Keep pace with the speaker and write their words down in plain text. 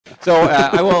So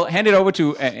I will hand it over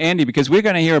to Andy because we're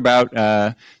going to hear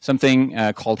about something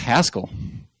called Haskell,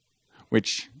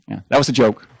 which, yeah, that was a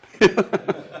joke.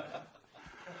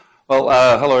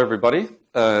 Well, hello everybody.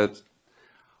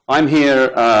 I'm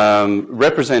here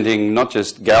representing not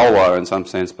just Galois in some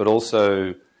sense, but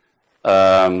also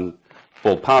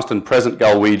past and present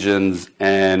Galwegians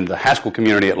and the Haskell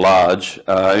community at large,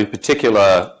 in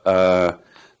particular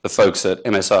the folks at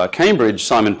MSR Cambridge,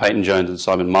 Simon Peyton-Jones and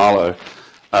Simon Marlowe,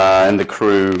 and the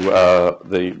crew,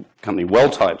 the company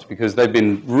Well-Typed, because they've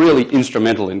been really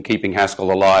instrumental in keeping Haskell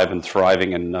alive and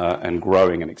thriving and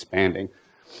growing and expanding.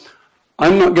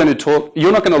 I'm not going to talk,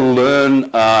 you're not going to learn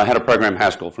how to program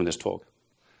Haskell from this talk.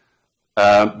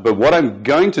 But what I'm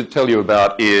going to tell you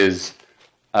about is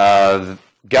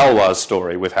Galois'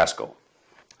 story with Haskell.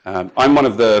 I'm one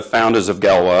of the founders of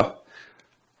Galois,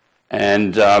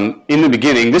 and in the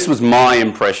beginning, this was my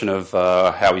impression of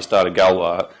how we started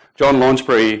Galois. John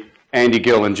Launchbury, Andy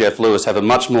Gill, and Jeff Lewis have a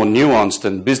much more nuanced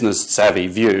and business-savvy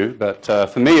view, but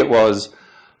for me it was,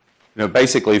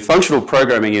 basically functional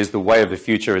programming is the way of the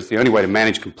future. It's the only way to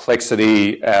manage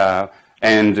complexity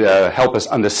and help us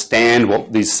understand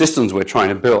what these systems we're trying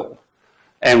to build.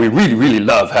 And we really, really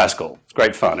love Haskell. It's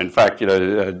great fun. In fact,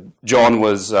 John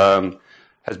has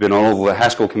been on all the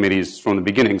Haskell committees from the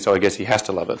beginning, so I guess he has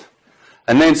to love it.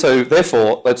 And then, so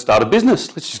therefore, let's start a business.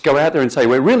 Let's just go out there and say,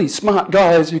 we're really smart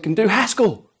guys who can do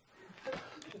Haskell.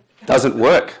 Doesn't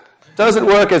work. Doesn't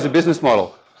work as a business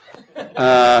model.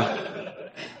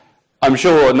 I'm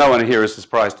sure no one here is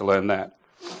surprised to learn that.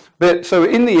 But so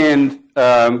in the end,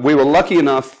 we were lucky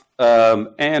enough,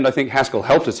 and I think Haskell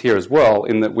helped us here as well,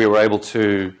 in that we were able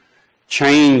to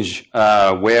change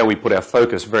where we put our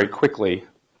focus very quickly.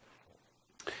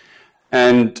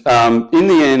 And in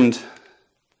the end,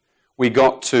 we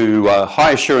got to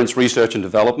high assurance research and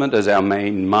development as our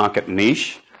main market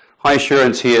niche. High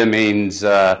assurance here means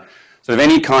sort of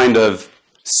any kind of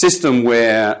system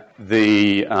where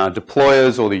the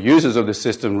deployers or the users of the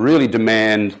system really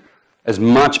demand as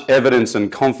much evidence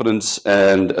and confidence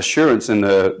and assurance in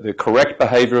the correct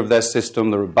behavior of that system,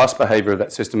 the robust behavior of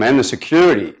that system, and the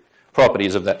security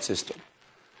properties of that system.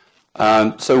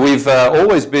 So we've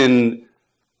always been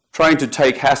trying to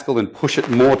take Haskell and push it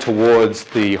more towards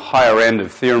the higher end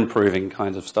of theorem proving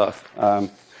kinds of stuff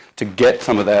to get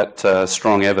some of that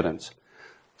strong evidence.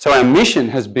 So our mission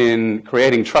has been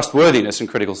creating trustworthiness in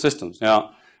critical systems.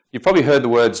 Now, you've probably heard the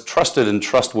words trusted and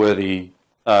trustworthy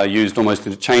used almost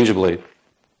interchangeably,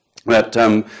 but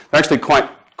they're actually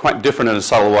quite different in a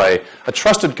subtle way. A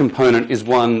trusted component is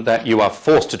one that you are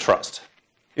forced to trust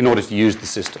in order to use the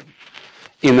system.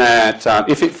 In that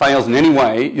if it fails in any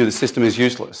way, the system is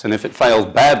useless. And if it fails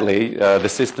badly, the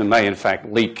system may in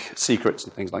fact leak secrets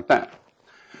and things like that.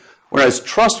 Whereas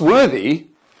trustworthy,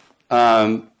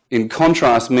 in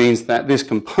contrast, means that this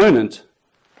component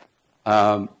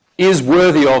is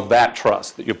worthy of that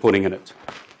trust that you're putting in it.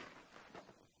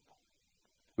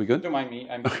 We good? Don't mind me,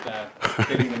 I'm just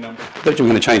getting the numbers. I thought you were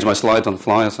going to change my slides on the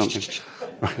fly or something.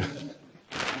 I'm going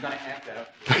to act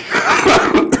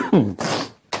out.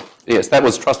 Yes, that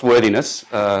was trustworthiness,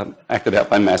 acted out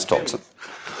by Mass Thompson.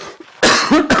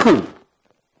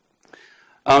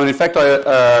 In fact,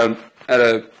 at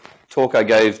a talk I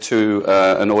gave to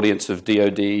an audience of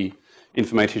DoD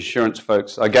information assurance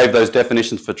folks, I gave those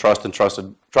definitions for trust and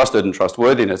trusted and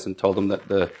trustworthiness and told them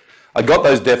that I got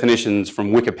those definitions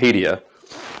from Wikipedia,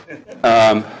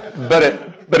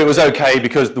 but it was okay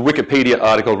because the Wikipedia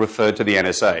article referred to the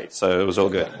NSA, so it was all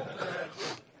good.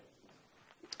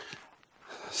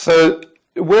 So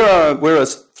we're a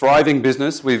thriving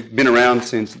business. We've been around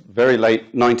since very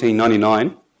late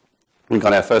 1999. We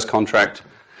got our first contract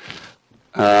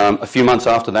a few months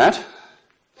after that.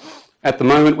 At the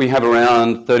moment, we have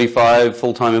around 35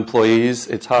 full-time employees.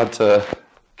 It's hard to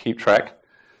keep track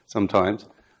sometimes.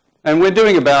 And we're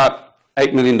doing about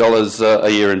 $8 million a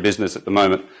year in business at the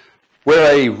moment.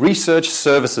 We're a research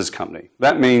services company.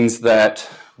 That means that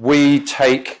we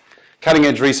take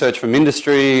cutting-edge research from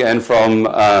industry and from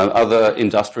other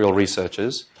industrial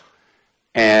researchers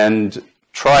and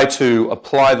try to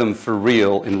apply them for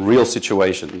real in real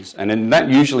situations. And then that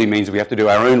usually means we have to do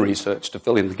our own research to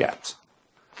fill in the gaps.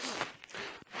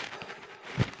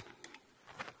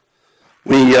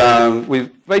 We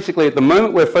basically, at the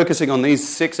moment, we're focusing on these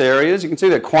 6 areas. You can see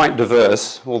they're quite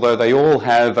diverse, although they all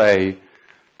have a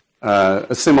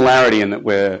similarity in that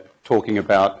we're talking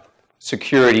about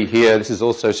security here. This is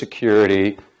also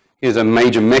security. Here's a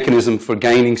major mechanism for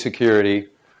gaining security.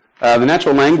 The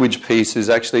natural language piece is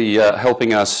actually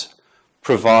helping us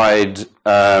provide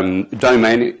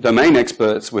domain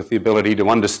experts with the ability to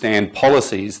understand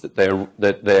policies that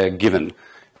they're given.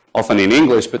 often in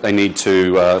English, but they need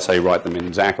to, say, write them in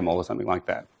XACML or something like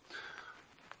that.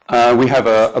 We have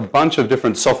a bunch of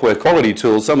different software quality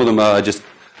tools. Some of them are just,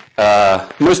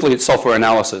 mostly it's software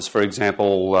analysis. For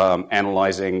example,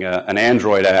 analyzing an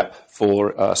Android app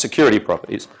for security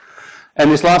properties. And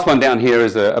this last one down here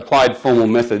is applied formal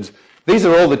methods. These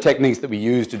are all the techniques that we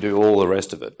use to do all the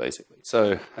rest of it, basically.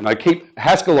 So, and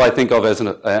Haskell I think of as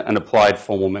an applied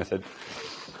formal method.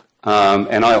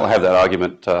 And I'll have that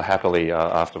argument happily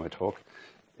after my talk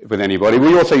with anybody.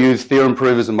 We also use theorem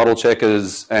provers and model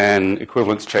checkers and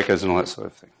equivalence checkers and all that sort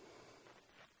of thing.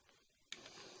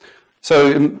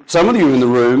 So some of you in the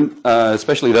room,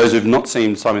 especially those who've not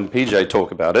seen Simon PJ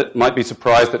talk about it, might be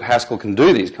surprised that Haskell can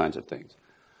do these kinds of things.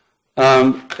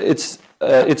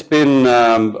 It's been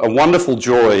a wonderful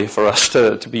joy for us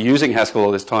to be using Haskell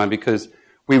all this time because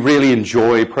we really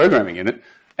enjoy programming in it.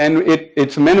 And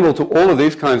it's amenable to all of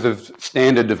these kinds of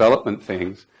standard development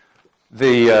things.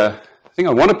 The thing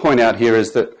I want to point out here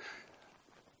is that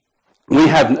we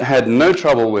have had no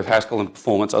trouble with Haskell and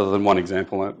performance other than one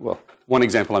example. Well, one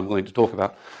example I'm willing to talk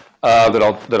about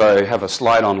that I have a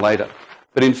slide on later.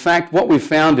 But in fact, what we've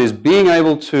found is being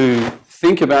able to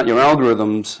think about your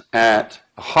algorithms at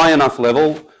a high enough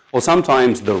level, or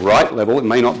sometimes the right level, it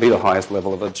may not be the highest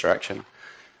level of abstraction,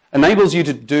 enables you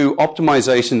to do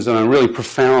optimizations in a really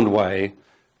profound way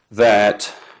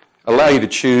that allow you to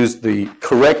choose the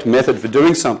correct method for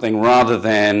doing something rather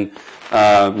than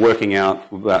working out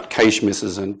about cache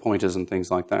misses and pointers and things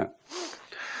like that.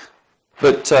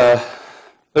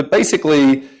 But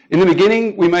basically, in the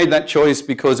beginning, we made that choice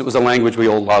because it was a language we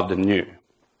all loved and knew.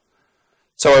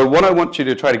 So what I want you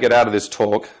to try to get out of this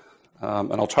talk,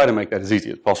 and I'll try to make that as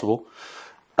easy as possible,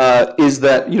 is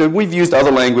that we've used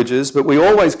other languages, but we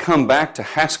always come back to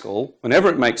Haskell whenever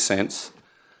it makes sense,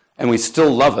 and we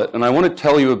still love it. And I want to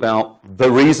tell you about the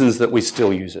reasons that we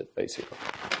still use it, basically.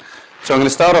 So I'm going to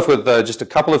start off with just a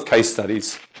couple of case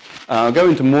studies. I'll go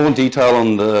into more detail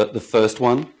on the first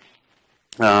one,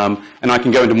 and I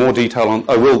can go into more detail on.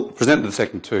 I will present the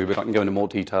second two, but I can go into more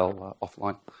detail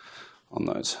offline on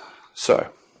those. So.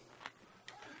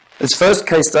 This first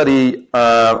case study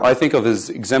I think of as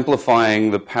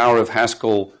exemplifying the power of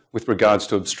Haskell with regards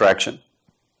to abstraction.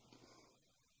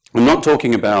 I'm not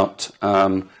talking about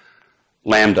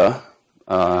Lambda,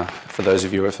 for those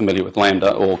of you who are familiar with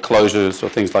Lambda, or closures or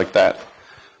things like that.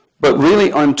 But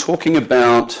really I'm talking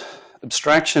about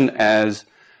abstraction as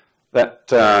that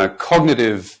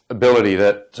cognitive ability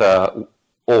that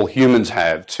all humans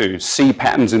have to see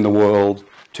patterns in the world,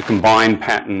 to combine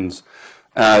patterns,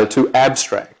 to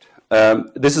abstract.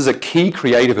 This is a key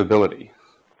creative ability,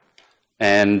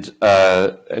 and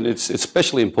it's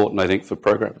especially important, I think, for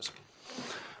programmers.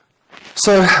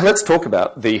 So let's talk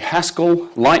about the Haskell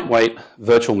Lightweight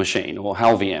Virtual Machine, or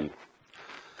HAL-VM.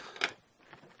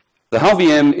 The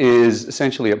HAL-VM is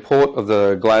essentially a port of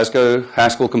the Glasgow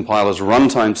Haskell compiler's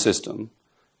runtime system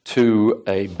to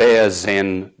a bare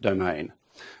Zen domain.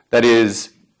 That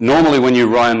is, normally when you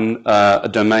run a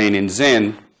domain in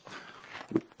Zen,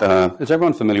 is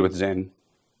everyone familiar with Zen?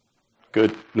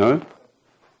 Good? No?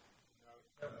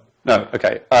 No,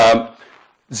 okay.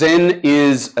 Zen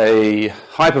is a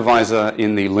hypervisor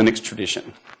in the Linux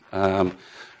tradition,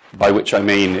 by which I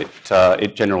mean it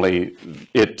virtualizes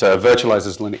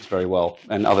Linux very well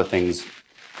and other things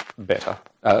better.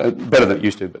 Better than it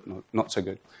used to, but not so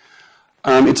good.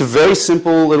 It's a very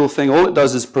simple little thing. All it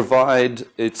does is provide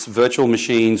its virtual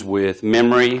machines with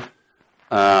memory,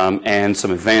 and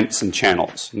some events and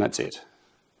channels, and that's it.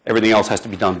 Everything else has to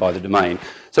be done by the domain.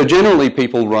 So generally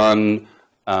people run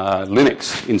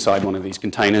Linux inside one of these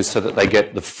containers so that they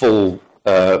get the full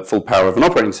power of an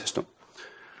operating system.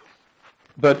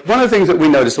 But one of the things that we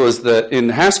noticed was that in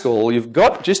Haskell, you've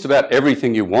got just about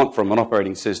everything you want from an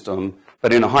operating system,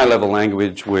 but in a high-level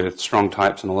language with strong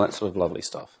types and all that sort of lovely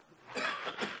stuff.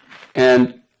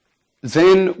 And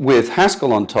Zen with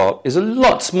Haskell on top is a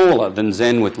lot smaller than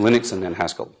Zen with Linux and then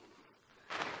Haskell.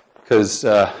 Because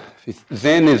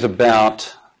Zen is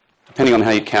about, depending on how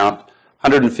you count,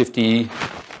 150K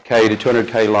to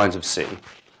 200K lines of C.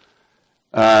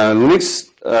 Linux,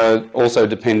 also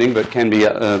depending, but can be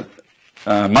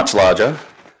much larger.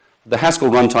 The Haskell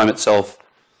runtime itself,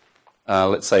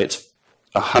 let's say it's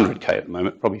 100K at the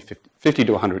moment, probably 50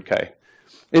 to 100K.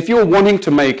 If you're wanting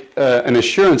to make an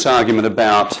assurance argument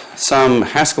about some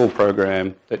Haskell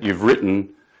program that you've written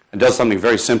and does something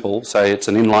very simple, say it's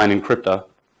an inline encryptor,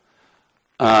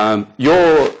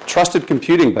 your trusted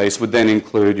computing base would then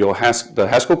include the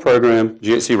Haskell program,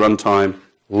 GHC runtime,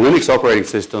 Linux operating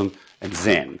system, and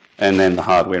Zen, and then the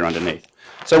hardware underneath.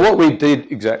 So what we did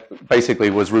basically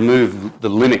was remove the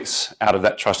Linux out of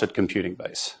that trusted computing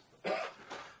base.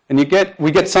 And we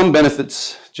get some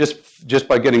benefits just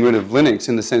by getting rid of Linux,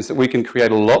 in the sense that we can create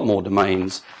a lot more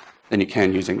domains than you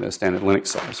can using the standard Linux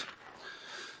size.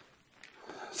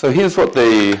 So here's what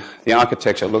the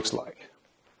architecture looks like.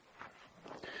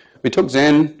 We took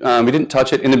Zen, we didn't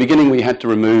touch it. In the beginning we had to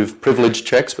remove privilege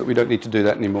checks, but we don't need to do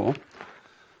that anymore.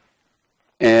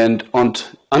 And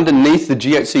underneath the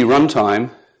GHC runtime,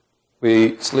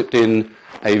 we slipped in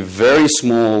a very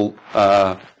small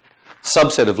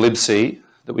subset of libc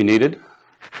that we needed,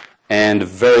 and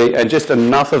just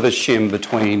enough of a shim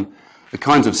between the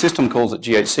kinds of system calls that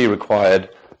GHC required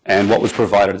and what was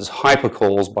provided as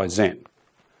hypercalls by Zen.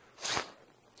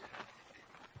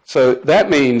 So that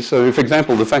means, for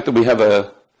example, the fact that we have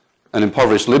an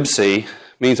impoverished libc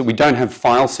means that we don't have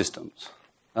file systems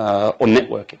or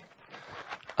networking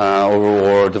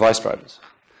or device drivers.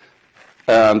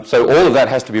 So all of that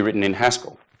has to be written in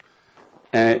Haskell.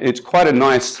 And it's quite a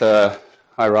nice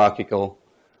hierarchical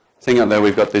thing out there.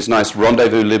 We've got this nice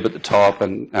rendezvous lib at the top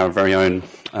and our very own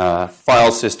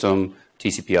file system,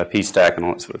 TCP/IP stack, and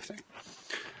all that sort of thing.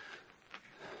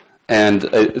 And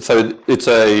so it's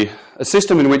a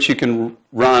system in which you can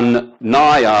run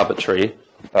nigh arbitrary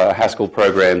Haskell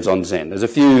programs on Zen. There's a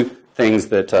few things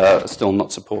that are still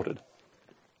not supported.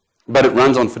 But it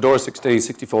runs on Fedora 16,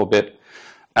 64-bit,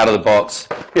 out of the box.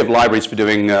 We have libraries for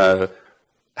doing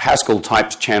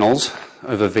Haskell-typed channels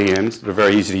over VMs that are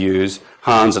very easy to use.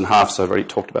 Hans and Hafs I've already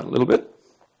talked about a little bit.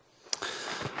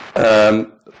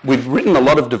 We've written a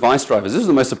lot of device drivers. This is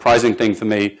the most surprising thing for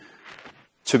me,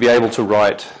 to be able to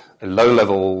write a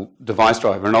low-level device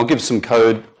driver. And I'll give some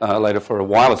code later for a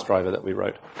wireless driver that we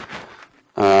wrote.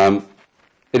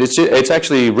 It's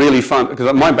actually really fun,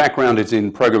 because my background is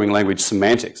in programming language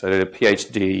semantics. I did a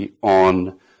PhD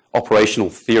on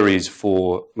operational theories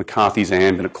for McCarthy's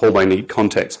AMP in a call-by-need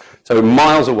context. So we're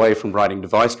miles away from writing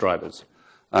device drivers.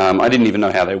 I didn't even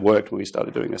know how they worked when we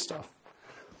started doing this stuff.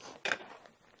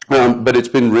 But it's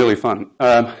been really fun.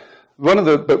 One of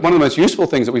the most useful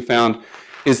things that we found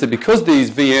is that because these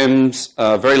VMs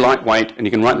are very lightweight and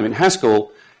you can write them in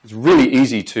Haskell, it's really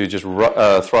easy to just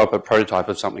throw up a prototype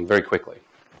of something very quickly.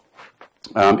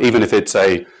 Even if it's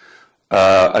a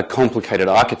complicated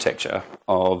architecture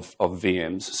of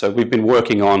VMs. So we've been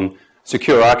working on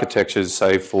secure architectures,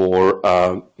 say, for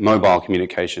mobile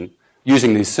communication,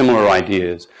 using these similar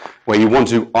ideas, where you want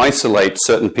to isolate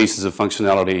certain pieces of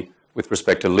functionality with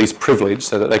respect to least privilege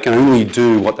so that they can only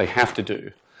do what they have to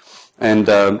do. And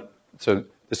so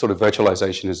this sort of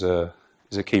virtualization is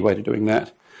a key way to doing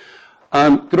that.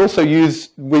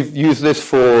 We've used this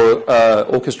for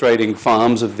orchestrating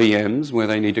farms of VMs where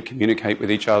they need to communicate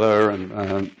with each other,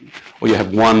 and or you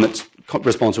have one that's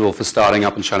responsible for starting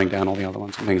up and shutting down all the other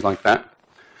ones and things like that.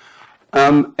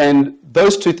 And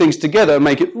those two things together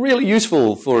make it really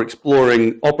useful for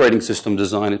exploring operating system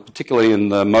design, particularly in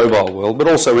the mobile world, but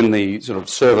also in the sort of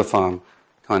server farm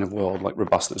kind of world, like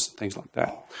robustness and things like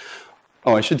that.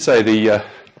 Oh, I should say the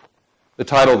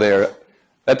title there,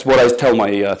 that's what I tell my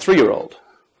 3-year-old.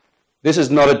 This is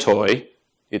not a toy,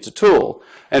 it's a tool.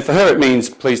 And for her it means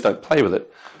please don't play with it.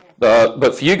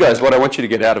 But for you guys, what I want you to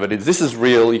get out of it is this is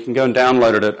real. You can go and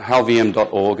download it at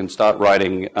halvm.org and start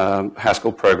writing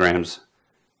Haskell programs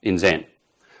in Zen.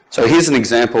 So here's an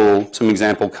example, some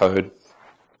example code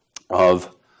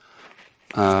of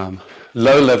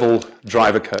low-level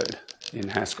driver code in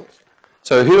Haskell.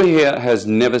 So who here has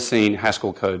never seen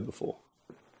Haskell code before?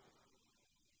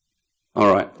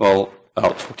 All right, well,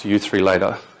 I'll talk to you three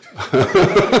later.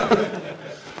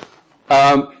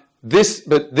 This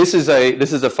is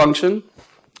a function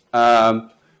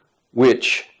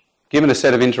which, given a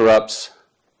set of interrupts,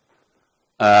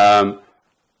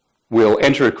 will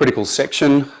enter a critical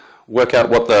section, work out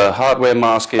what the hardware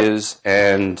mask is,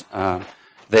 and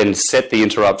then set the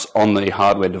interrupts on the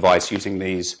hardware device using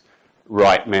these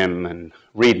write mem and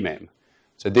read mem.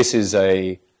 So this is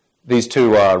these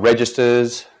two are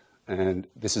registers, and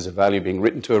this is a value being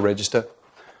written to a register.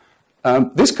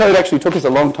 This code actually took us a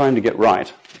long time to get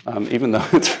right, even though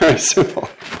it's very simple.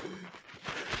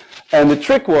 And the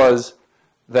trick was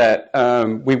that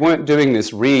we weren't doing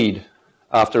this read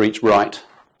after each write,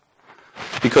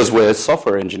 because we're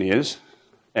software engineers,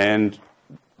 and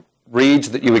reads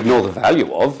that you ignore the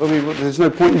value of, I mean, there's no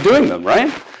point in doing them,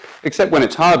 right? Except when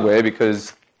it's hardware,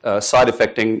 because there's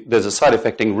a side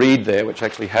effecting read there, which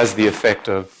actually has the effect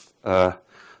of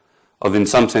in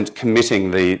some sense, committing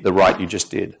the write you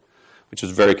just did, which was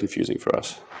very confusing for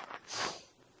us.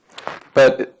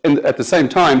 But at the same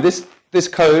time, this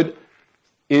code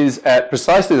is at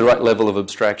precisely the right level of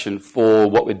abstraction for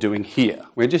what we're doing here.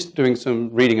 We're just doing some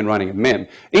reading and writing of mem.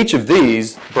 Each of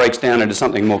these breaks down into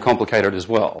something more complicated as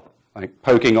well. like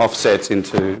poking offsets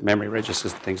into memory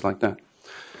registers and things like that.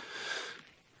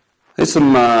 There's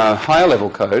some higher level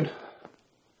code,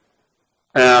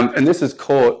 and this is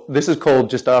called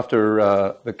just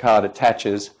after the card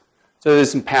attaches. So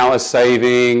there's some power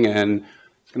saving, and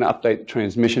it's going to update the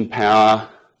transmission power.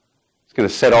 It's going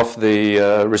to set off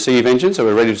the receive engine, so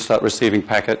we're ready to start receiving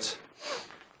packets.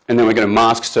 And then we're going to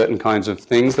mask certain kinds of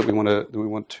things that we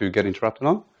want to get interrupted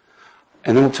on,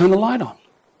 and then we'll turn the light on.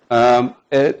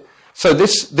 So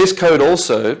this code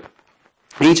also,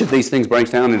 each of these things breaks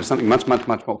down into something much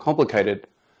more complicated.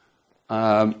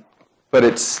 But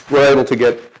we're able to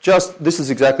get this is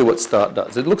exactly what start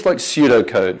does. It looks like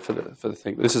pseudocode for the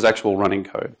thing. This is actual running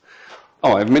code.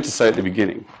 Oh, I meant to say at the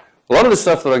beginning. A lot of the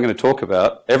stuff that I'm going to talk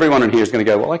about, everyone in here is going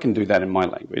to go, well, I can do that in my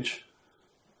language,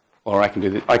 or I can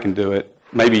do it.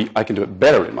 Maybe I can do it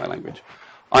better in my language.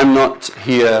 I'm not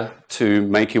here to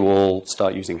make you all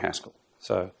start using Haskell.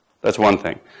 So that's one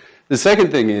thing. The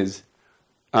second thing is,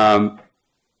 I'm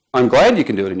glad you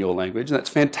can do it in your language, and that's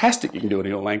fantastic you can do it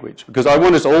in your language, because I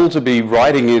want us all to be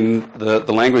writing in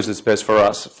the language that's best for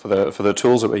us, for the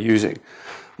tools that we're using.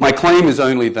 My claim is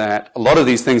only that a lot of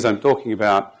these things I'm talking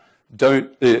about,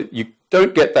 you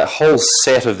don't get that whole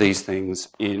set of these things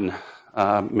in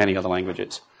many other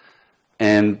languages.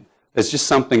 And there's just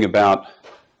something about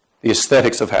the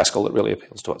aesthetics of Haskell that really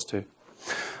appeals to us too.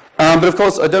 But of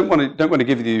course, I don't want to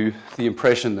give you the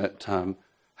impression that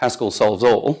Haskell solves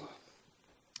all.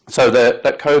 So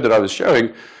that code that I was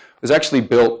showing was actually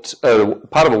built,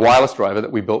 part of a wireless driver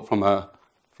that we built from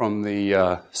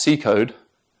the C code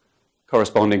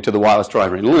corresponding to the wireless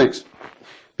driver in Linux,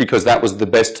 because that was the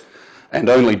best and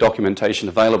only documentation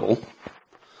available.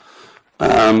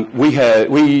 One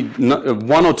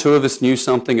or two of us knew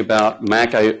something about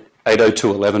Mac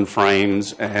 802.11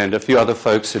 frames, and a few other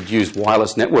folks had used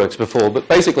wireless networks before, but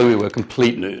basically we were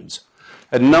complete noobs.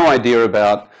 Had no idea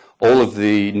about all of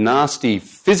the nasty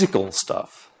physical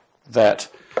stuff that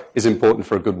is important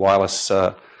for a good wireless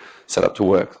setup to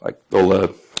work, like all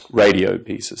the radio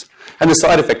pieces. And the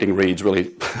side effecting reads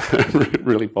really,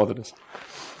 really bothered us.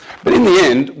 But in the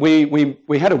end,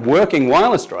 we had a working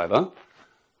wireless driver,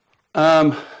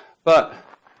 but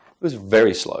it was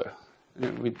very slow.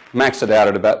 We maxed it out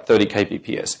at about 30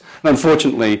 kbps. And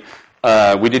unfortunately,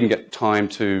 we didn't get time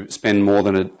to spend more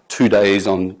than 2 days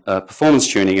on performance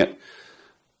tuning it,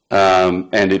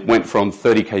 and it went from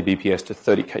 30 kbps to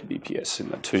 30 kbps in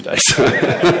the 2 days.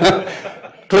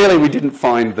 Clearly, we didn't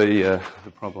find the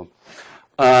problem.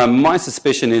 My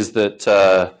suspicion is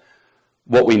that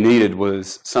what we needed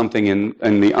was something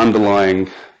in the underlying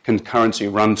concurrency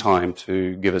runtime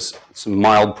to give us some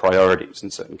mild priorities in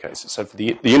certain cases. So for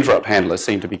the interrupt handler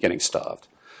seemed to be getting starved.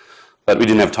 But we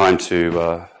didn't have time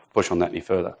to push on that any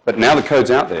further. But now the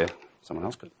code's out there, someone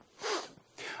else could.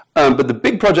 But the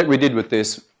big project we did with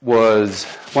this was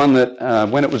one that,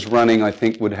 when it was running, I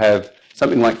think would have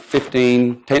something like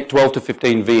 12 to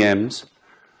 15 VMs,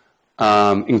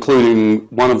 including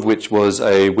one of which was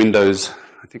a Windows,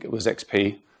 I think it was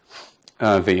XP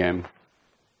VM.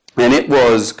 And it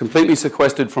was completely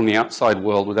sequestered from the outside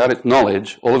world without its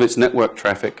knowledge. All of its network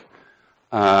traffic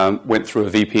went through a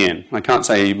VPN. I can't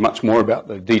say much more about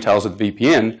the details of the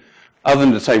VPN, other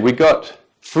than to say we got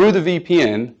through the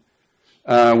VPN,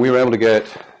 we were able to get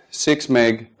 6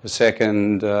 meg per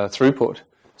second throughput.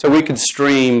 So we could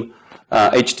stream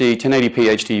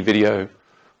 1080p HD video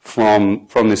from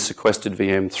this sequestered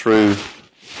VM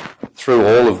through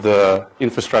all of the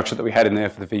infrastructure that we had in there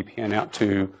for the VPN out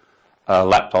to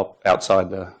laptop outside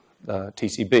the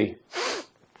TCB.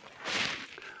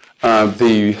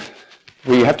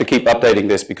 We have to keep updating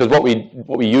this because what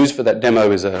we use for that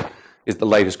demo is the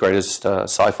latest greatest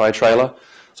sci-fi trailer.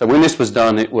 So when this was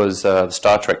done, it was the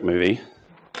Star Trek movie.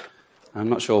 I'm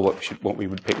not sure what we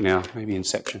would pick now. Maybe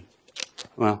Inception.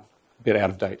 Well, a bit out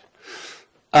of date.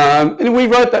 And we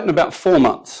wrote that in about 4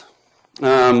 months.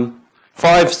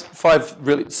 Five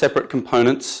really separate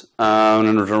components, and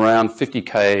it was around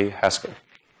 50K Haskell.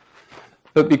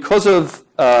 But because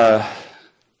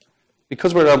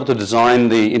we're able to design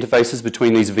the interfaces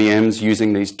between these VMs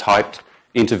using these typed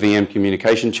inter-VM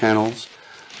communication channels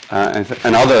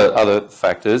and other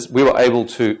factors, we were able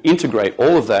to integrate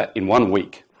all of that in 1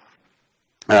 week,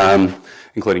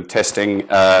 including testing.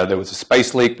 There was a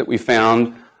space leak that we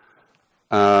found,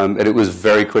 and it was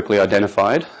very quickly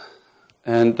identified.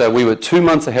 And we were 2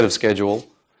 months ahead of schedule,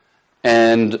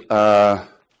 and I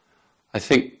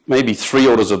think maybe 3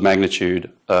 orders of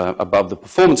magnitude above the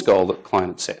performance goal that the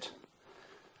client had set.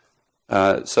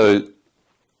 So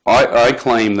I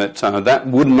claim that that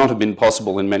would not have been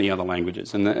possible in many other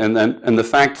languages, and the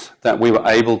fact that we were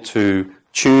able to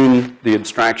tune the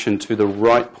abstraction to the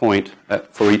right point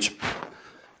for each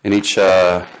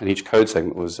code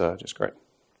segment was just great.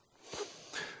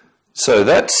 So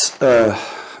that's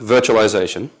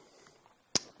virtualization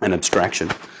and abstraction.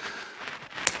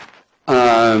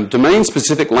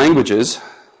 Domain-specific languages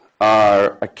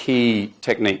are a key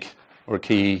technique or a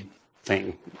key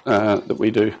thing that we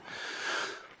do,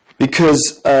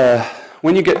 because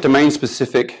when you get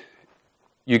domain-specific,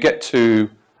 you get to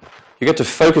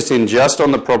focus in just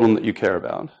on the problem that you care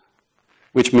about,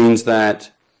 which means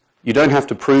that you don't have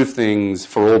to prove things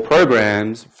for all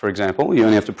programs, for example. You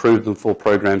only have to prove them for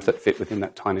programs that fit within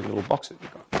that tiny little box that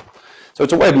you've got. So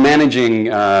it's a way of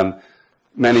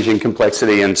managing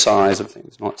complexity and size of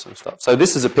things and all that sort of stuff. So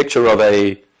this is a picture of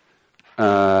a,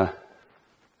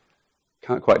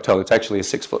 can't quite tell, it's actually a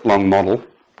 6-foot-long model,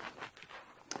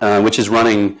 which is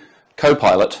running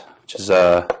Copilot, which is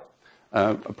a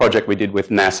project we did with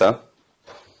NASA.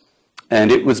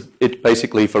 And it's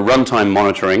basically for runtime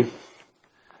monitoring.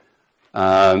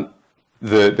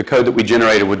 The code that we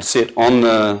generated would sit on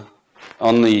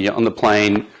the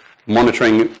plane,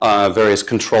 monitoring various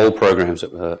control programs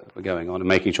that were going on and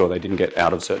making sure they didn't get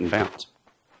out of certain bounds.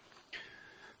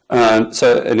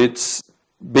 And it's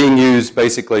being used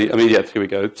basically, here we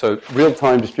go. So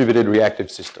real-time distributed reactive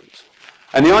systems.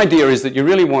 And the idea is that you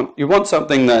want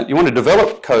something that you want to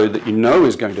develop code that you know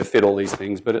is going to fit all these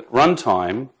things, but at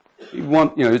runtime, you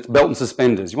want, it's belt and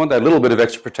suspenders. You want that little bit of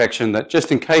extra protection that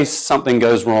just in case something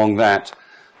goes wrong that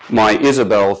my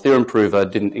Isabel theorem prover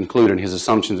didn't include in his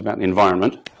assumptions about the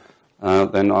environment,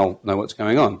 then I'll know what's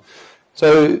going on.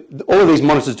 So all of these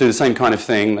monitors do the same kind of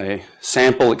thing. They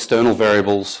sample external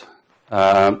variables, they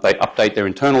update their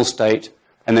internal state,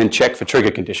 and then check for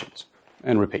trigger conditions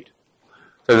and repeat.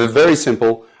 So they're very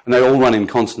simple, and they all run in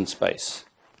constant space.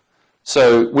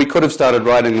 So we could have started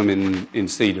writing them in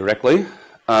C directly,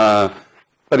 but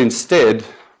instead,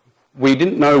 we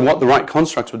didn't know what the right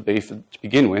constructs would be to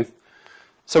begin with.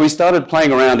 So we started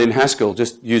playing around in Haskell,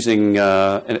 just using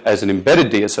as an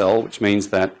embedded DSL, which means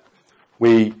that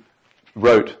we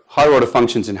wrote higher-order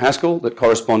functions in Haskell that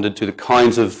corresponded to the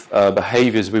kinds of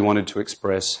behaviors we wanted to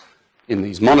express in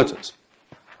these monitors.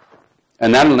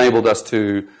 And that enabled us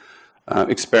to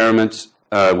experiment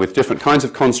with different kinds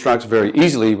of constructs very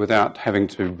easily without having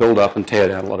to build up and tear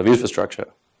down a lot of infrastructure.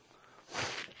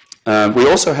 We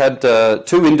also had 2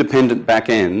 independent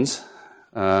backends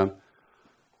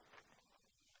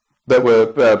that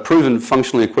were proven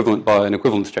functionally equivalent by an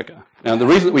equivalence checker. Now, the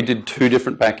reason that we did 2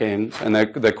 different backends, and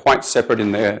they're quite separate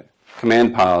in their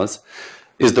command paths,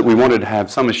 is that we wanted to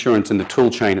have some assurance in the tool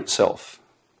chain itself.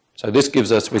 So this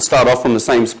gives us, we start off from the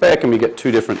same spec and we get 2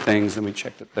 different things and we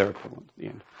check that they're equivalent at the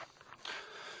end.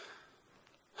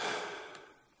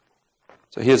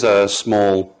 So here's a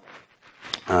small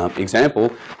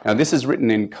example. Now this is written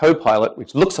in Copilot,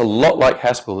 which looks a lot like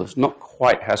Haskell. It's not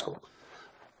quite Haskell.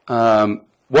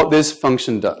 What this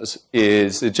function does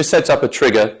is it just sets up a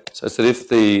trigger so that if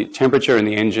the temperature in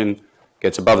the engine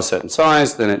gets above a certain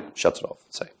size, then it shuts it off,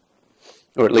 say.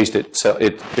 Or at least it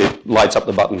lights up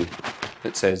the button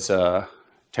that says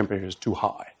temperature is too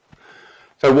high.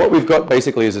 So what we've got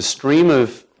basically is a stream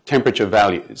of temperature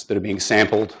values that are being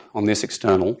sampled on this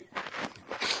external.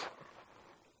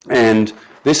 And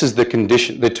this is the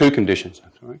condition, the 2 conditions,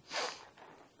 I'm sorry,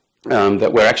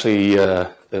 that we're actually,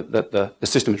 that the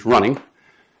system is running,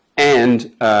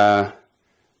 and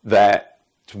that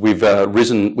we've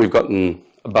gotten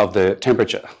above the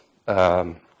temperature,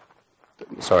 the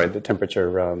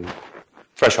temperature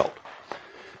threshold.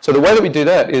 So the way that we do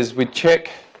that is we check,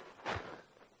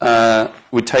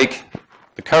 we take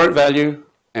the current value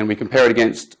and we compare it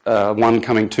against one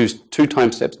coming two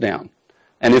time steps down.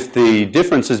 And if the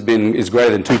difference is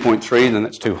greater than 2.3, then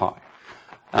that's too high.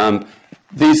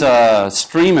 These are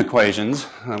stream equations,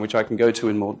 which I can go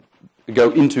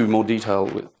into more detail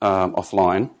with,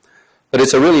 offline. But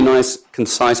it's a really nice,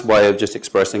 concise way of just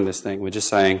expressing this thing. We're just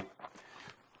saying,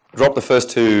 drop the first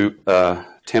 2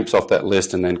 temps off that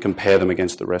list and then compare them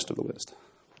against the rest of the list.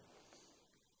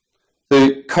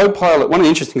 The Copilot, one of the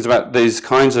interesting things about these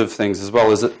kinds of things as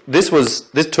well is that this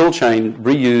tool chain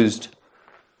reused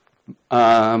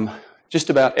just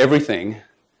about everything.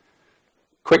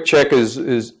 Quick check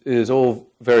is all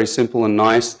very simple and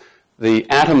nice. The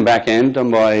Atom backend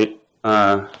done by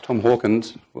Tom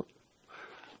Hawkins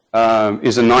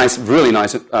is a nice, really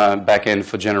nice backend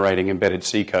for generating embedded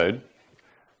C code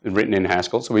written in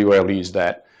Haskell, so we were able to use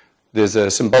that. There's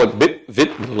a symbolic bit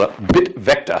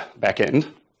vector backend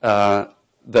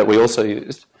that we also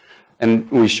used, and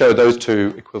we show those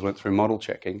 2 equivalent through model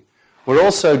checking. We're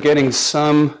also getting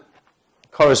some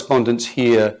correspondence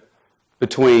here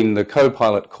between the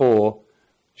Copilot core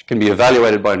which can be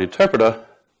evaluated by an interpreter,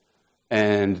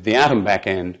 and the Atom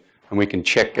backend, and we can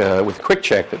check with quick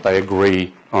check that they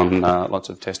agree on lots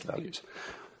of test values.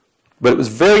 But it was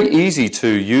very easy to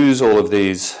use all of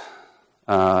these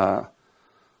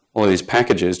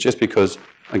packages just because,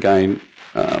 again,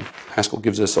 Haskell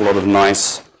gives us a lot of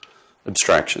nice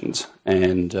abstractions,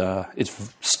 and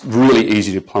it's really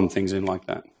easy to plumb things in like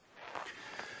that.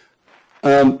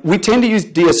 We tend to use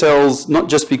DSLs not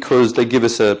just because they give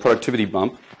us a productivity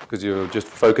bump, because you're just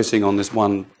focusing on this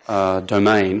one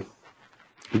domain,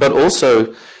 but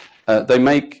also they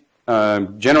make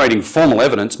generating formal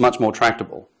evidence much more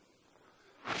tractable.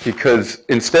 Because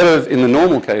instead of, in the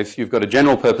normal case, you've got a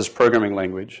general purpose programming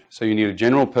language, so you need a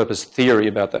general purpose theory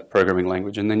about that programming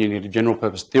language, and then you need a general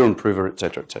purpose theorem prover,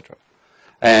 etc., etc.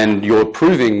 And you're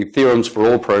proving theorems for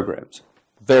all programs.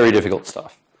 Very difficult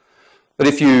stuff. But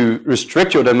if you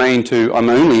restrict your domain to, I'm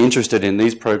only interested in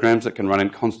these programs that can run in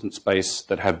constant space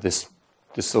that have these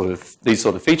sort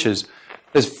of features,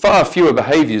 there's far fewer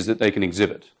behaviors that they can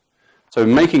exhibit. So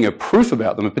making a proof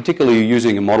about them, and particularly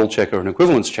using a model checker or an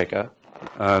equivalence checker,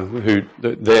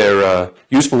 their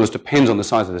usefulness depends on the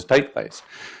size of the state space.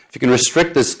 If you can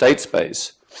restrict this state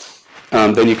space,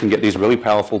 then you can get these really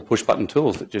powerful push-button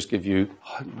tools that just give you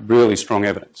really strong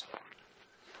evidence.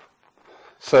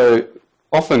 So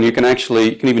often you can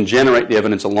even generate the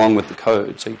evidence along with the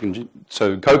code.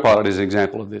 So Copilot is an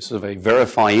example of this, of a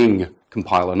verifying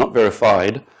compiler, not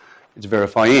verified. It's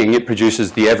verifying. It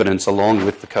produces the evidence along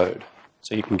with the code.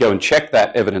 So you can go and check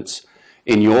that evidence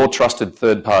in your trusted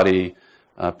third-party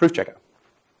proof checker.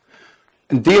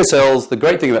 And DSLs, the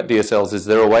great thing about DSLs is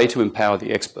they're a way to empower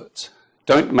the experts.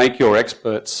 Don't make your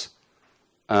experts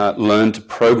learn to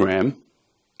program.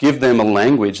 Give them a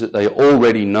language that they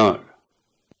already know,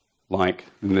 like,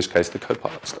 in this case, the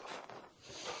Copilot stuff.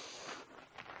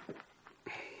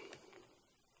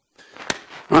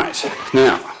 Right,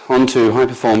 now, on to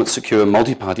high-performance, secure,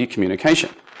 multi-party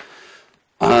communication.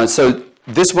 So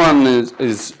this one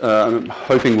is I'm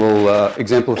hoping will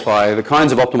exemplify the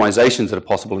kinds of optimizations that are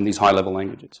possible in these high-level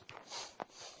languages.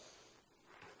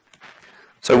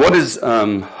 So what is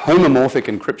homomorphic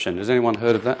encryption? Has anyone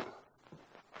heard of that?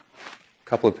 A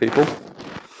couple of people.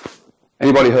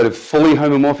 Anybody heard of fully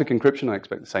homomorphic encryption? I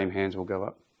expect the same hands will go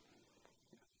up.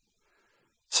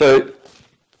 So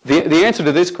the answer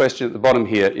to this question at the bottom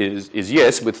here is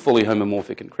yes, with fully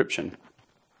homomorphic encryption.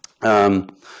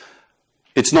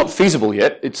 It's not feasible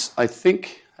yet. It's, I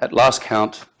think, at last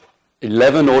count,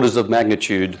 11 orders of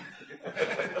magnitude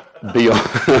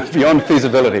beyond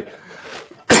feasibility.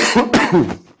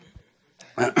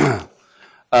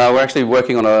 We're actually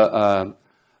working on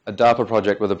a DARPA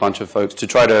project with a bunch of folks to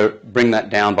try to bring that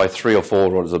down by 3 or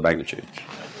 4 orders of magnitude.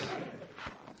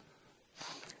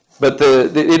 But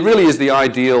it really is the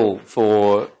ideal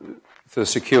for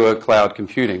secure cloud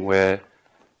computing, where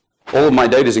all of my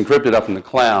data is encrypted up in the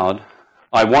cloud.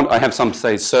 I have some,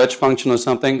 say, search function or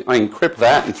something. I encrypt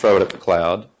that and throw it at the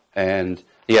cloud, and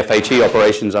the FHE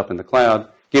operations up in the cloud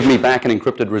give me back an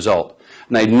encrypted result.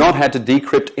 And they've not had to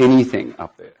decrypt anything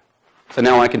up there. So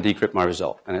now I can decrypt my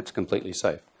result, and it's completely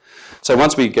safe. So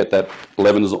once we get that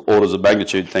 11 orders of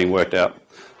magnitude thing worked out,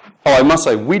 oh, I must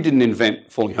say, we didn't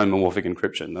invent fully homomorphic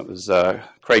encryption. That was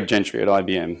Craig Gentry at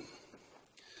IBM.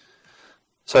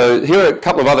 So here are a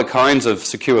couple of other kinds of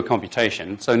secure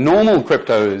computation. So normal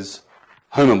crypto is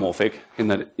homomorphic in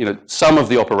that some of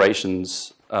the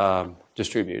operations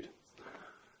distribute.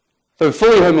 So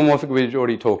fully homomorphic we've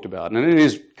already talked about, and it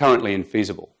is currently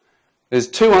infeasible. There's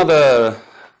two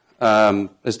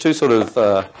sort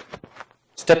of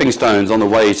stepping stones on the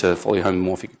way to fully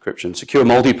homomorphic encryption: secure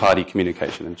multi-party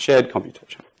communication and shared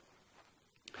computation.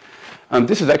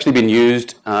 This has actually been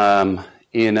used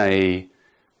in a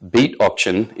beat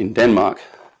auction in Denmark,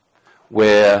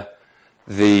 where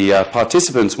the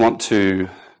participants want to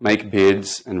make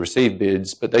bids and receive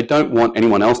bids, but they don't want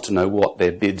anyone else to know what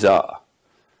their bids are.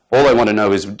 All they want to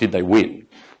know is, did they win?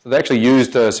 So they actually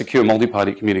used secure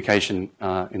multi-party communication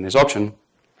in this auction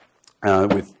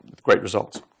with great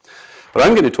results. But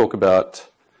I'm going to talk about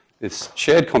this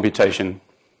shared computation,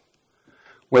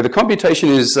 where the computation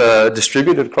is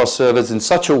distributed across servers in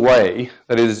such a way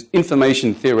that it is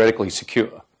information theoretically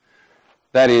secure.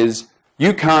 That is,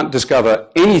 you can't discover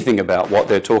anything about what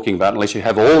they're talking about unless you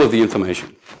have all of the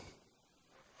information.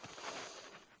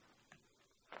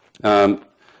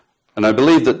 And I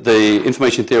believe that the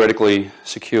information theoretically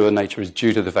secure nature is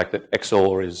due to the fact that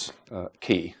XOR is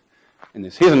key in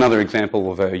this. Here's another example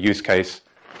of a use case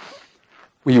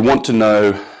where you want to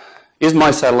know, is my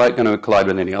satellite going to collide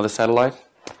with any other satellite?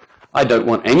 I don't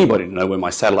want anybody to know where my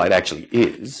satellite actually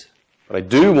is, but I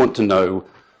do want to know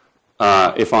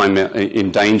if I'm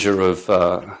in danger of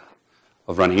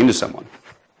running into someone.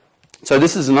 So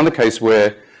this is another case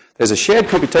where there's a shared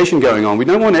computation going on. We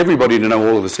don't want everybody to know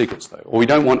all of the secrets, though, or we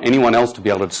don't want anyone else to be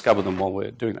able to discover them while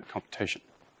we're doing that computation.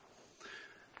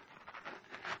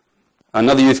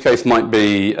 Another use case might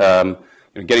be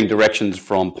getting directions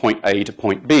from point A to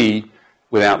point B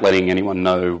without letting anyone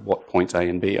know what points A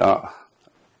and B are.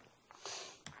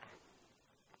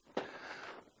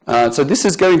 So this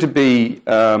is going to be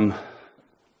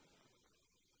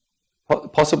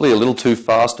possibly a little too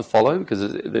fast to follow because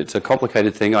it's a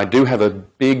complicated thing. I do have a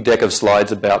big deck of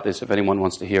slides about this if anyone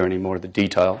wants to hear any more of the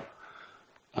detail.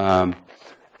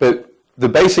 But the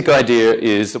basic idea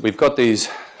is that we've got these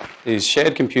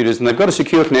shared computers and they've got a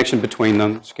secure connection between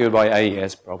them, secured by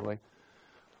AES probably.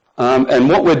 And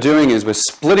what we're doing is we're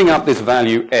splitting up this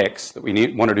value x that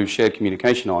we want to do shared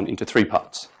communication on into 3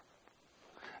 parts.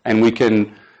 And we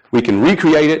can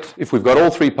recreate it. If we've got all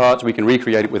 3 parts, we can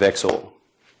recreate it with XOR.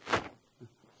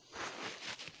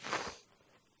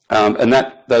 And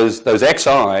those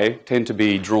xi tend to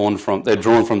be drawn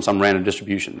from some random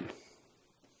distribution.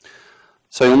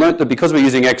 So you'll note that because we're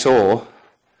using XOR,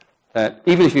 that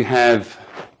even if you have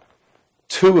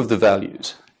 2 of the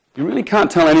values, you really can't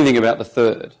tell anything about the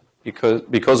third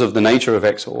because of the nature of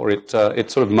XOR.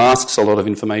 It sort of masks a lot of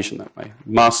information that way,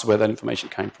 masks where that information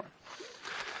came from.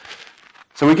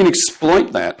 So we can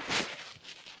exploit that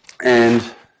and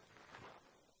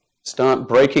start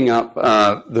breaking up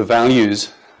the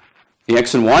values, the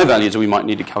x and y values that we might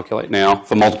need to calculate now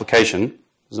for multiplication.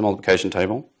 This is a multiplication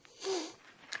table.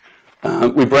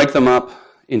 We break them up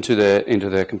into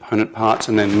their component parts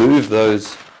and then move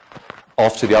those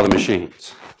off to the other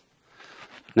machines.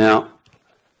 Now,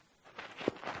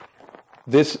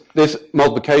 this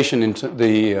multiplication into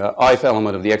the ith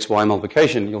element of the xy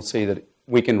multiplication, you'll see that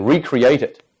we can recreate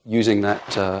it using that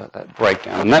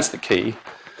breakdown, and that's the key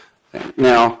thing.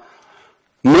 Now,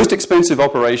 most expensive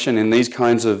operation in these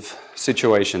kinds of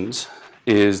situations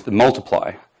is the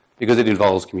multiply, because it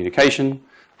involves communication.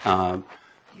 For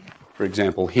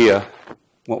example, here,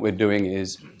 what we're doing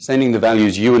is sending the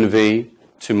values u and v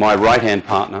to my right-hand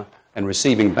partner and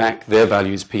receiving back their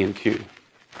values p and q.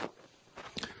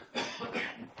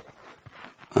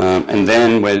 And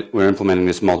then we're implementing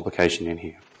this multiplication in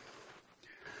here.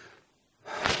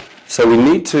 So we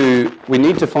need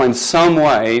to find some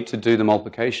way to do the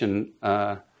multiplication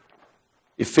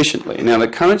efficiently. Now, the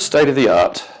current state of the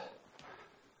art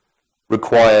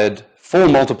required 4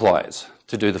 multipliers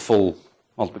to do the full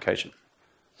multiplication.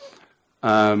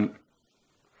 John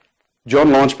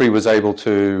Launchbury was able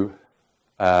to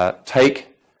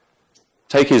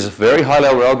take his very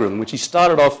high-level algorithm, which he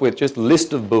started off with just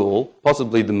list of bool,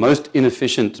 possibly the most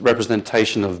inefficient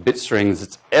representation of bit strings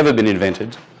that's ever been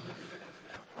invented.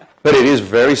 But it is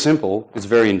very simple, it's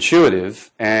very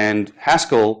intuitive, and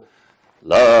Haskell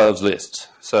loves lists.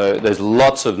 So there's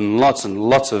lots and lots and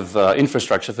lots of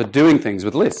infrastructure for doing things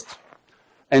with lists.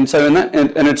 And so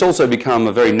and it's also become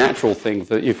a very natural thing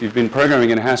that if you've been programming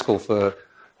in Haskell for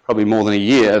probably more than a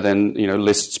year, then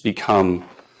lists become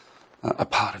a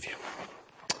part of you.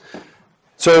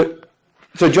 So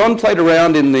John played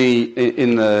around in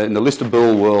the list of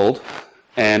bool world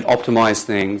and optimized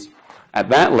things at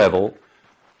that level.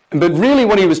 But really,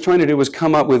 what he was trying to do was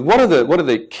come up with what are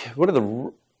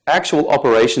the actual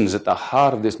operations at the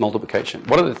heart of this multiplication?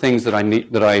 What are the things that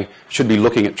I should be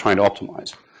looking at trying to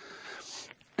optimize?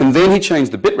 And then he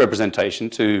changed the bit representation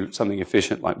to something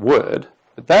efficient like word,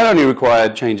 but that only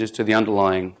required changes to the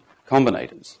underlying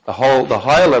combinators. The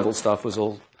higher level stuff was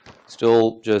all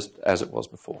still just as it was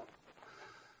before.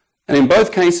 And in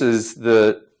both cases,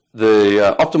 the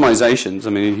optimizations,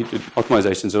 he did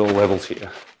optimizations at all levels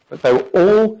here, but they were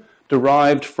all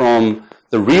derived from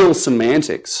the real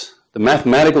semantics, the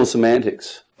mathematical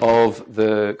semantics of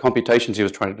the computations he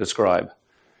was trying to describe.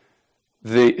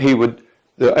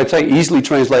 I'd say easily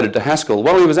translated to Haskell.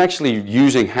 Well, he was actually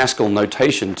using Haskell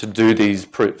notation to do these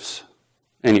proofs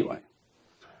anyway.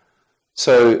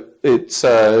 So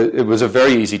it was a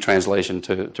very easy translation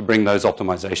to bring those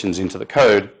optimizations into the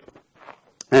code.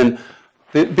 And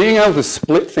being able to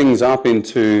split things up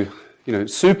into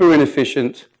super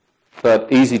inefficient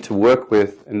but easy to work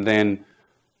with, and then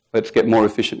let's get more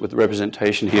efficient with the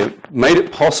representation here, made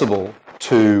it possible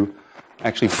to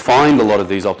actually find a lot of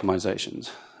these optimizations.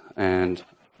 And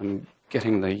I'm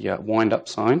getting the wind-up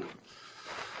sign.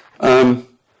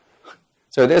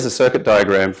 So there's a circuit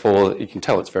diagram for, you can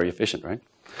tell it's very efficient, right?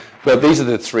 But these are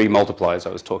the 3 multipliers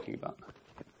I was talking about.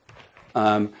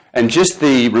 And just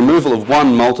the removal of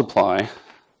one multiply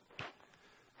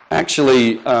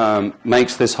actually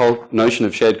makes this whole notion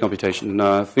of shared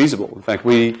computation feasible. In fact,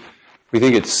 we We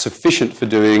think it's sufficient for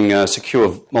doing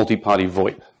secure multi-party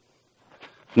VoIP.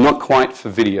 Not quite for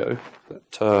video,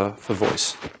 but for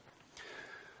voice.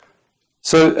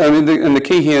 So, and the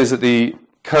key here is that the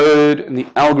code and the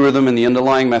algorithm and the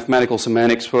underlying mathematical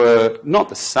semantics were not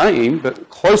the same, but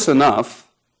close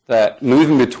enough that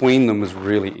moving between them was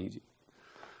really easy.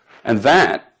 And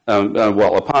that,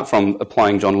 well, apart from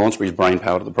applying John Launchbury's brain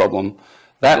power to the problem,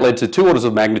 that led to 2 orders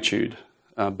of magnitude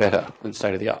better than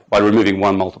state of the art by removing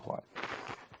one multiplier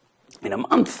in a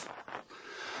month.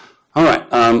 All right,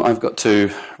 I've got to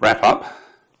wrap up.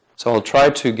 So I'll try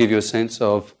to give you a sense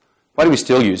of why do we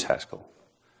still use Haskell?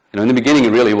 You know, in the beginning,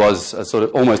 it really was a sort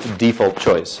of almost a default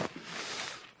choice.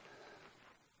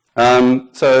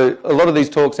 So a lot of these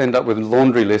talks end up with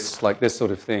laundry lists like this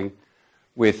sort of thing,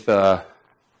 with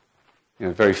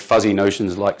very fuzzy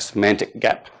notions like semantic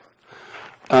gap.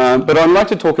 But I'd like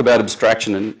to talk about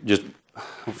abstraction and just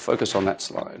focus on that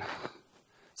slide.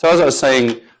 So as I was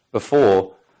saying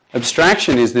before,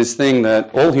 abstraction is this thing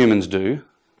that all humans do,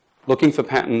 looking for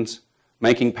patterns,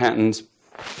 making patterns,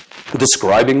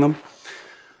 describing them.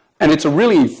 And it's a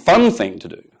really fun thing to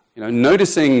do. You know,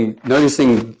 noticing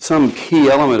some key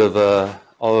element of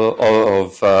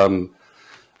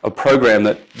a program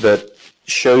that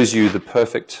shows you the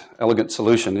perfect, elegant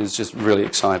solution is just really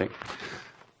exciting.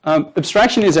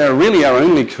 Abstraction is really our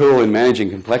only tool in managing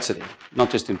complexity,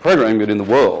 not just in programming, but in the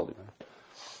world.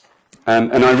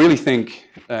 And I really think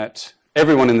that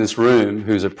everyone in this room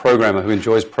who's a programmer, who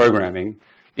enjoys programming,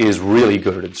 is really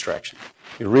good at abstraction.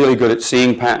 You're really good at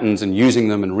seeing patterns and using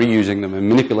them and reusing them and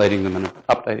manipulating them and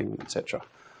updating them, etc.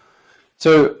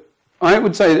 So I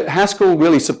would say that Haskell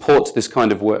really supports this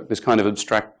kind of work, this kind of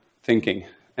abstract thinking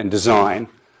and design,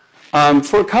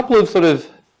 for a couple of sort of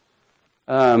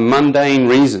mundane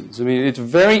reasons. I mean, it's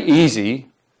very easy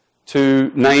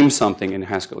to name something in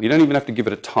Haskell. You don't even have to give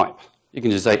it a type. You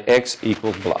can just say x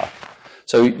equals blah.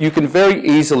 So you can very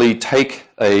easily take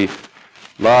a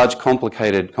large,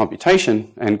 complicated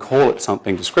computation and call it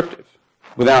something descriptive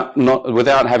without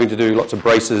having to do lots of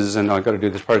braces and I've got to do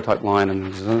this prototype line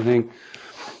and this other thing.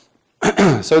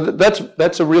 So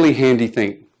that's a really handy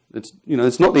thing.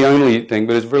 It's not the only thing,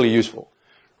 but it's really useful.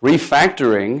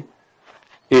 Refactoring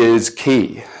is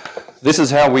key. This is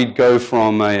how we go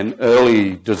from an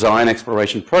early design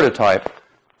exploration prototype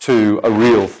to a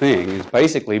real thing, is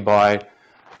basically by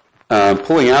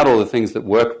pulling out all the things that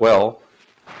work well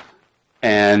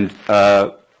and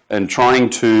trying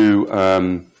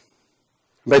to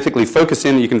basically focus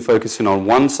in. You can focus in on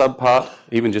one subpart,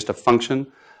 even just a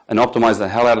function, and optimize the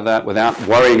hell out of that without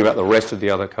worrying about the rest of the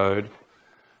other code.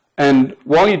 And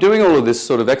while you're doing all of this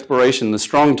sort of exploration, the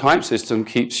strong type system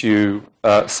keeps you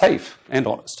safe and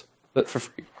honest, but for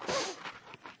free.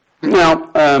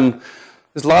 Now,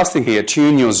 this last thing here,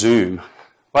 tune your zoom.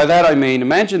 By that I mean,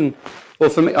 imagine, well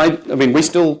for me, I mean we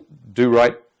still do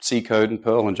write C code and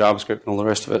Perl and JavaScript and all the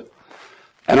rest of it.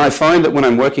 And I find that when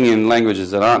I'm working in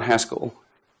languages that aren't Haskell,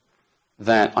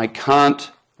 that I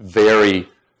can't vary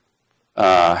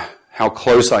how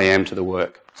close I am to the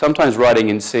work. Sometimes writing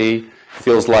in C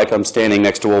feels like I'm standing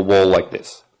next to a wall like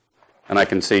this. And I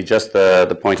can see just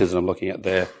the pointers that I'm looking at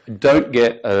there. I don't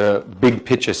get a big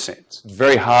picture sense. It's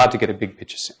very hard to get a big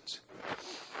picture sense.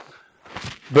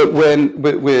 But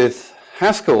with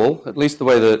Haskell, at least the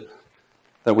way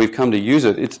that we've come to use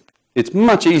it, it's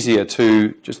much easier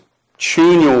to just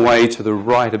tune your way to the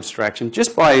right abstraction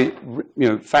just by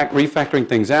refactoring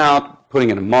things out, putting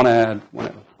in a monad,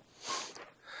 whatever.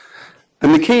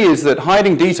 And the key is that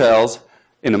hiding details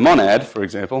in a monad, for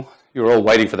example, you're all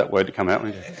waiting for that word to come out.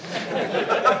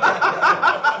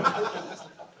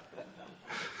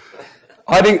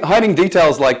 Hiding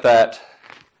details like that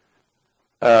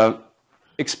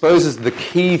exposes the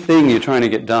key thing you're trying to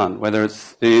get done, whether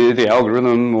it's the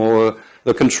algorithm or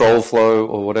the control flow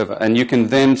or whatever. And you can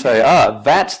then say,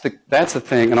 that's the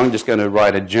thing, and I'm just going to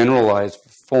write a generalized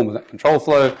form of that control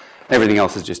flow. Everything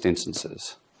else is just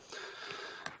instances.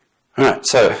 All right,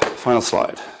 so final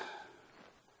slide.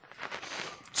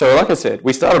 So like I said,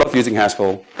 we started off using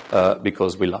Haskell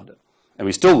because we loved it. And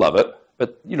we still love it,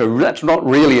 but that's not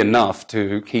really enough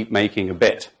to keep making a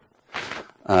bet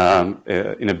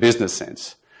in a business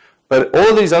sense. But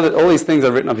all these things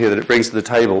I've written up here that it brings to the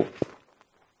table,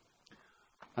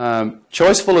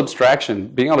 choiceful abstraction,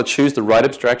 being able to choose the right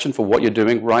abstraction for what you're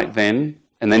doing right then,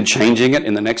 and then changing it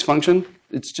in the next function,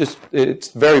 it's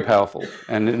very powerful.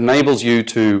 And it enables you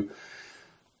to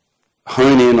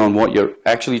hone in on what you're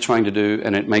actually trying to do,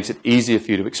 and it makes it easier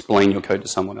for you to explain your code to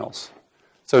someone else.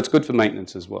 So it's good for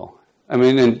maintenance as well. I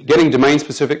mean, and getting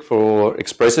domain-specific for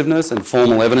expressiveness and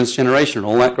formal evidence generation and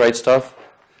all that great stuff,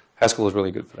 Haskell is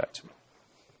really good for that too.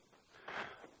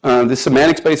 This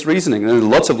semantics-based reasoning. There are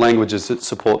lots of languages that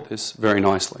support this very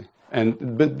nicely.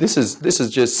 But this is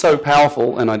just so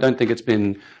powerful, and I don't think it's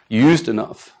been used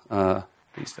enough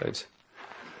these days.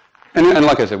 And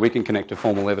like I said, we can connect to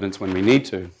formal evidence when we need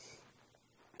to.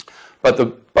 But the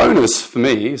bonus for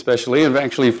me, especially, and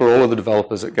actually for all of the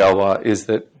developers at Galois, is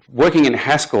that working in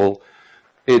Haskell,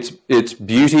 its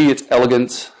beauty, its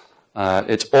elegance,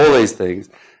 it's all these things.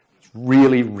 It's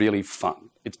really, really fun.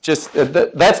 It's just,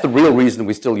 that's the real reason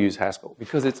we still use Haskell,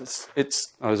 because it's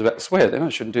I was about to swear then, I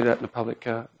shouldn't do that in a public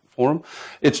forum.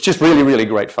 It's just really, really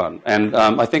great fun. And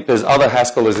I think there's other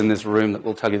Haskellers in this room that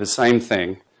will tell you the same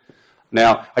thing.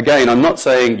 Now, again, I'm not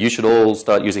saying you should all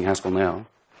start using Haskell now.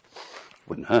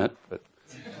 Wouldn't hurt,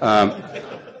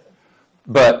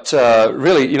 but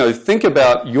really, think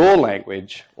about your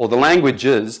language or the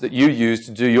languages that you use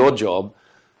to do your job.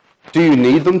 Do you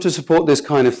need them to support this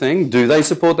kind of thing? Do they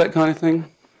support that kind of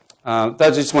thing? I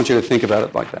just want you to think about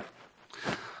it like that.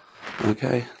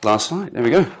 Okay, last slide. There we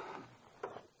go.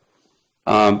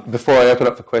 Before I open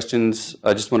up for questions,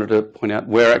 I just wanted to point out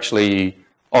we're actually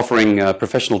offering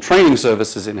professional training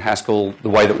services in Haskell the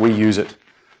way that we use it.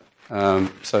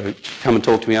 So come and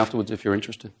talk to me afterwards if you're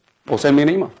interested. Or send me an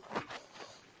email.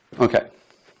 Okay.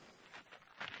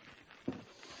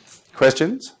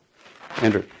 Questions?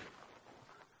 Andrew.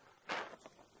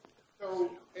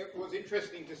 So it was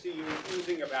interesting to see you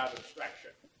enthusing about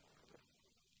abstraction.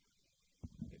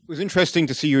 It was interesting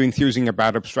to see you enthusing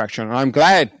about abstraction, and I'm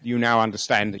glad you now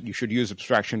understand that you should use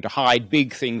abstraction to hide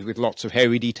big things with lots of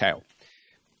hairy detail.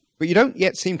 But you don't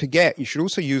yet seem to get you should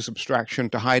also use abstraction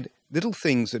to hide little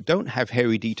things that don't have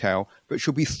hairy detail, but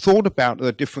should be thought about at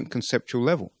a different conceptual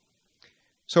level.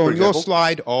 So on your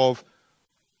slide of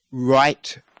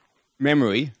write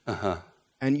memory,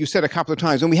 and you said a couple of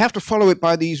times, and we have to follow it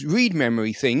by these read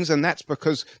memory things, and that's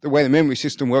because the way the memory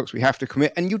system works, we have to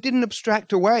commit, and you didn't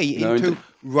abstract away into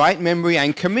write memory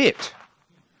and commit.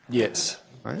 Yes.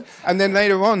 Right? And then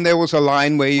later on, there was a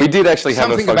line where you we did actually have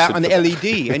something about an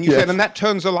LED, and you yes. said, and that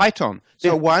turns the light on.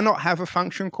 So why not have a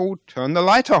function called turn the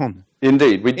light on?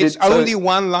 Indeed, we did. It's only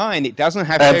one line. It doesn't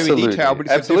have hairy detail, but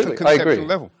it's a different conceptual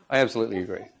level. I absolutely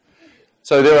agree.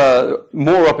 So there are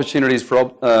more opportunities for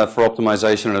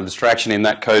optimization and abstraction in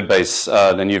that code base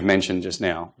than you've mentioned just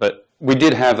now. But we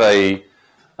did have a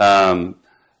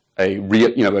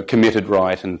committed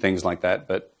write and things like that.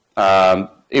 But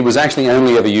it was actually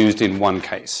only ever used in one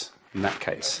case. In that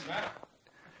case,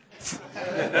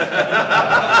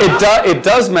 it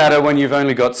does matter when you've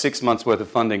only got 6 months worth of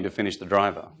funding to finish the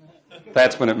driver.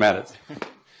 That's when it matters.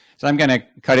 So I'm going to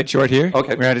cut it short here.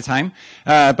 Okay. We're out of time.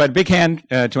 But big hand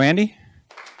to Andy.